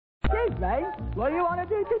Excuse me, what do you want to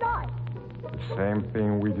do tonight? Same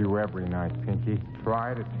thing we do every night, Pinky.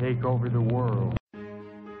 Try to take over the world.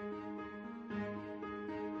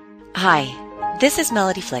 Hi, this is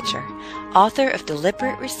Melody Fletcher, author of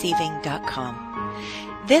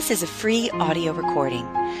DeliberateReceiving.com. This is a free audio recording.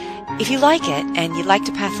 If you like it and you'd like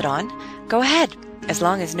to pass it on, go ahead, as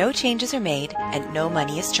long as no changes are made and no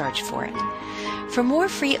money is charged for it. For more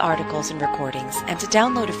free articles and recordings, and to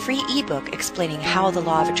download a free ebook explaining how the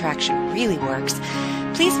law of attraction really works,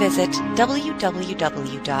 please visit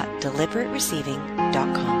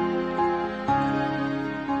www.deliberatereceiving.com.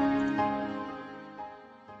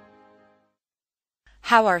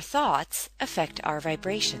 How our thoughts affect our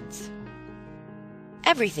vibrations.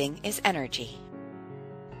 Everything is energy.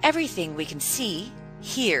 Everything we can see,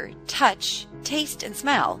 hear, touch, taste, and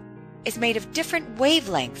smell is made of different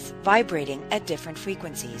wavelengths vibrating at different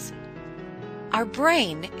frequencies. Our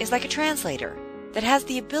brain is like a translator that has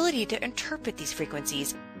the ability to interpret these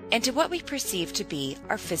frequencies into what we perceive to be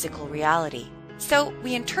our physical reality. So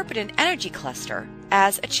we interpret an energy cluster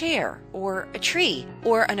as a chair or a tree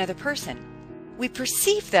or another person. We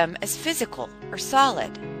perceive them as physical or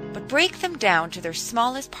solid, but break them down to their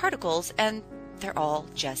smallest particles and they're all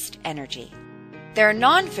just energy. There are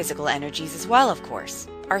non-physical energies as well, of course.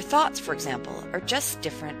 Our thoughts, for example, are just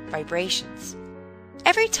different vibrations.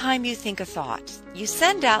 Every time you think a thought, you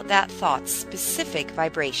send out that thought's specific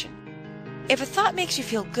vibration. If a thought makes you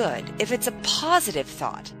feel good, if it's a positive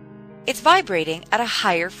thought, it's vibrating at a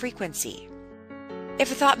higher frequency.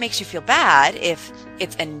 If a thought makes you feel bad, if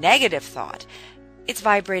it's a negative thought, it's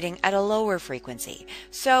vibrating at a lower frequency.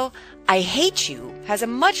 So, I hate you has a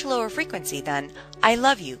much lower frequency than I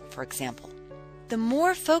love you, for example. The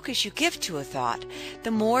more focus you give to a thought,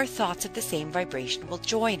 the more thoughts of the same vibration will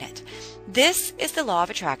join it. This is the law of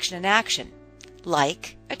attraction in action.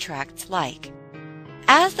 Like attracts like.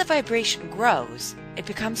 As the vibration grows, it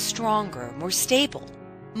becomes stronger, more stable,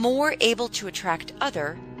 more able to attract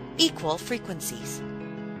other, equal frequencies.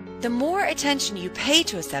 The more attention you pay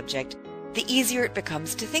to a subject, the easier it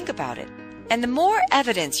becomes to think about it, and the more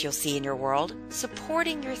evidence you'll see in your world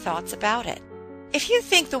supporting your thoughts about it. If you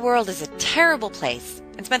think the world is a terrible place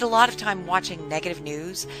and spend a lot of time watching negative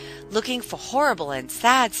news, looking for horrible and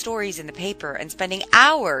sad stories in the paper, and spending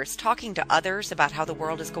hours talking to others about how the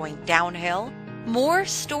world is going downhill, more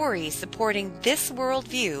stories supporting this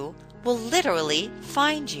worldview will literally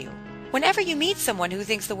find you. Whenever you meet someone who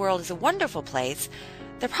thinks the world is a wonderful place,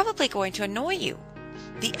 they're probably going to annoy you.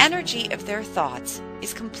 The energy of their thoughts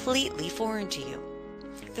is completely foreign to you.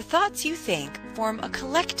 The thoughts you think form a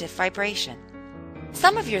collective vibration.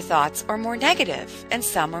 Some of your thoughts are more negative and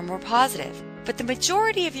some are more positive, but the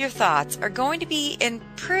majority of your thoughts are going to be in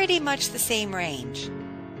pretty much the same range.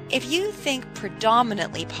 If you think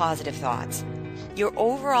predominantly positive thoughts, your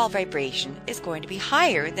overall vibration is going to be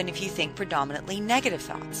higher than if you think predominantly negative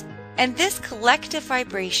thoughts. And this collective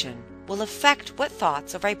vibration will affect what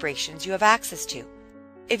thoughts or vibrations you have access to.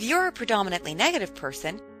 If you're a predominantly negative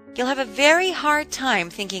person, you'll have a very hard time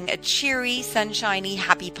thinking a cheery, sunshiny,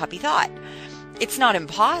 happy puppy thought. It's not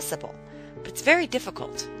impossible, but it's very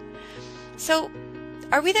difficult. So,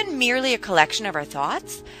 are we then merely a collection of our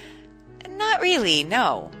thoughts? Not really,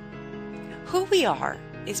 no. Who we are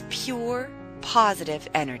is pure, positive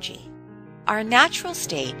energy. Our natural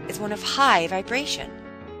state is one of high vibration.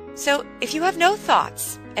 So, if you have no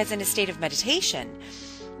thoughts, as in a state of meditation,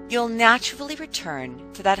 you'll naturally return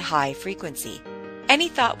to that high frequency. Any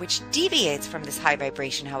thought which deviates from this high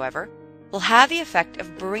vibration, however, will have the effect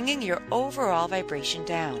of bringing your overall vibration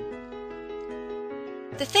down.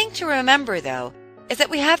 The thing to remember, though, is that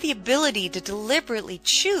we have the ability to deliberately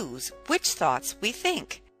choose which thoughts we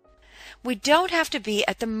think. We don't have to be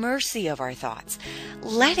at the mercy of our thoughts,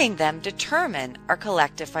 letting them determine our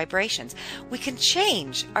collective vibrations. We can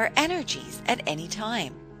change our energies at any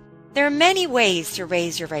time. There are many ways to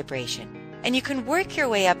raise your vibration, and you can work your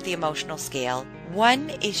way up the emotional scale one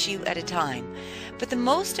issue at a time. But the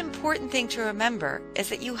most important thing to remember is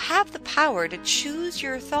that you have the power to choose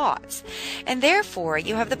your thoughts, and therefore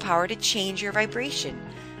you have the power to change your vibration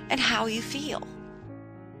and how you feel.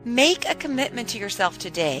 Make a commitment to yourself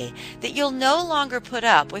today that you'll no longer put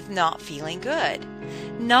up with not feeling good,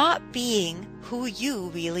 not being who you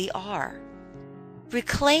really are.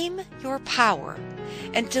 Reclaim your power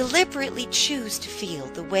and deliberately choose to feel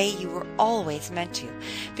the way you were always meant to,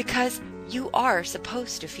 because you are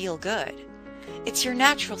supposed to feel good. It's your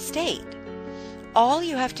natural state. All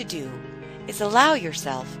you have to do is allow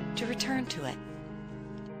yourself to return to it.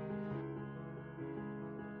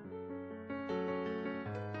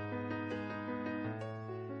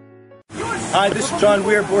 You're Hi, this is John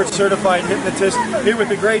Weir, board certified hypnotist, here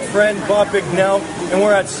with a great friend, Bob Bicknell, and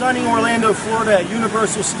we're at sunny Orlando, Florida at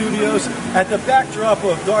Universal Studios at the backdrop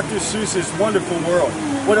of Dr. Seuss's Wonderful World.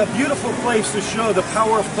 What a beautiful place to show the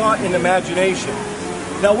power of thought and imagination.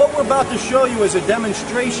 Now what we're about to show you is a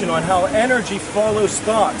demonstration on how energy follows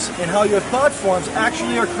thoughts and how your thought forms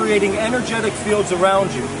actually are creating energetic fields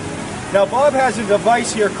around you. Now Bob has a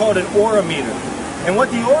device here called an aura meter. And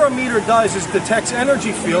what the aura meter does is detects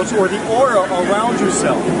energy fields or the aura around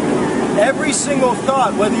yourself. Every single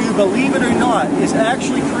thought, whether you believe it or not, is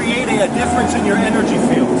actually creating a difference in your energy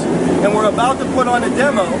fields. And we're about to put on a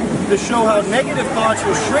demo to show how negative thoughts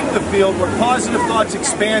will shrink the field where positive thoughts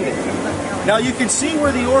expand it. Now you can see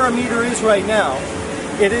where the aura meter is right now.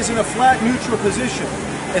 It is in a flat neutral position.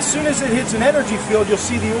 As soon as it hits an energy field, you'll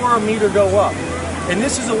see the aura meter go up. And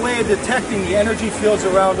this is a way of detecting the energy fields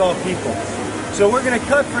around all people. So we're going to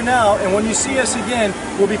cut for now, and when you see us again,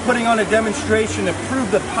 we'll be putting on a demonstration to prove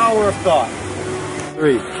the power of thought.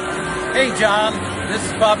 3. Hey John, this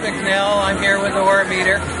is Bob Bicknell. I'm here with the aura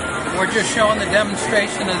meter. We're just showing the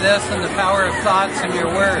demonstration of this and the power of thoughts and your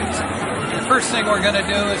words. The first thing we're going to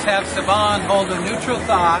do is have Siobhan hold a neutral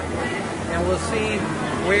thought, and we'll see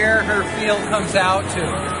where her field comes out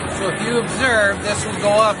to. So if you observe, this will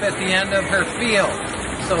go up at the end of her field.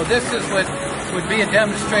 So this is what would be a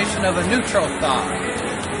demonstration of a neutral thought.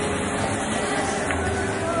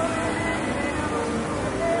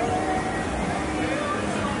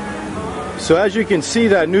 So as you can see,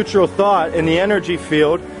 that neutral thought in the energy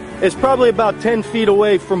field is probably about 10 feet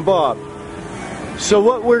away from Bob. So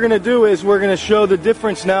what we're going to do is we're going to show the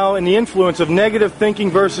difference now in the influence of negative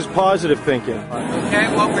thinking versus positive thinking.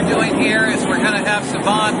 Okay, what we're doing here is we're going to have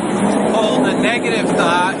Siobhan hold a negative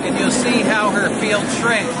thought, and you'll see how her field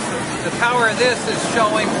shrinks. The power of this is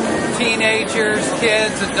showing teenagers,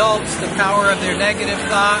 kids, adults, the power of their negative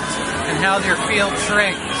thoughts and how their field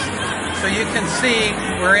shrinks. So you can see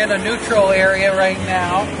we're in a neutral area right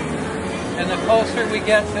now, and the closer we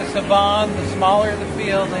get to Siobhan, the smaller the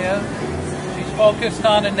field is. She's focused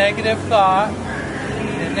on a negative thought,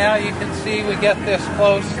 and now you can see we get this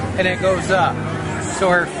close and it goes up. So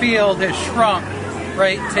her field has shrunk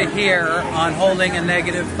right to here on holding a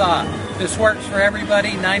negative thought. This works for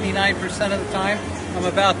everybody 99% of the time. I'm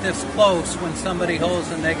about this close when somebody holds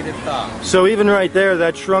a negative thought. So even right there,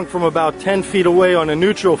 that shrunk from about 10 feet away on a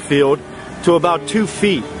neutral field to about 2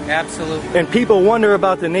 feet. Absolutely. And people wonder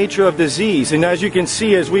about the nature of disease. And as you can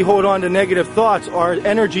see, as we hold on to negative thoughts, our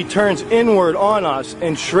energy turns inward on us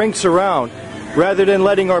and shrinks around, rather than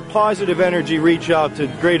letting our positive energy reach out to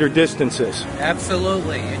greater distances.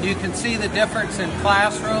 Absolutely. And you can see the difference in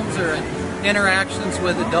classrooms or in interactions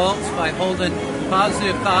with adults by holding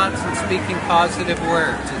positive thoughts and speaking positive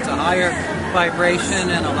words. It's a higher vibration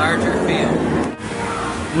and a larger field.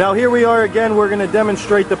 Now here we are again, we're going to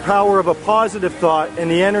demonstrate the power of a positive thought in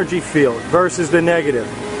the energy field versus the negative.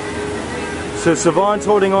 So Siobhan's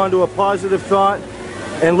holding on to a positive thought,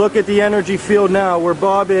 and look at the energy field now where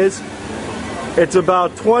Bob is. It's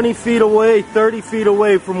about 20 feet away, 30 feet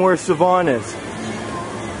away from where Siobhan is.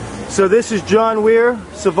 So this is John Weir,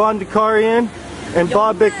 Siobhan Dakarian, and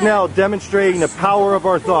Bob Bicknell demonstrating the power of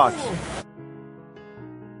our thoughts.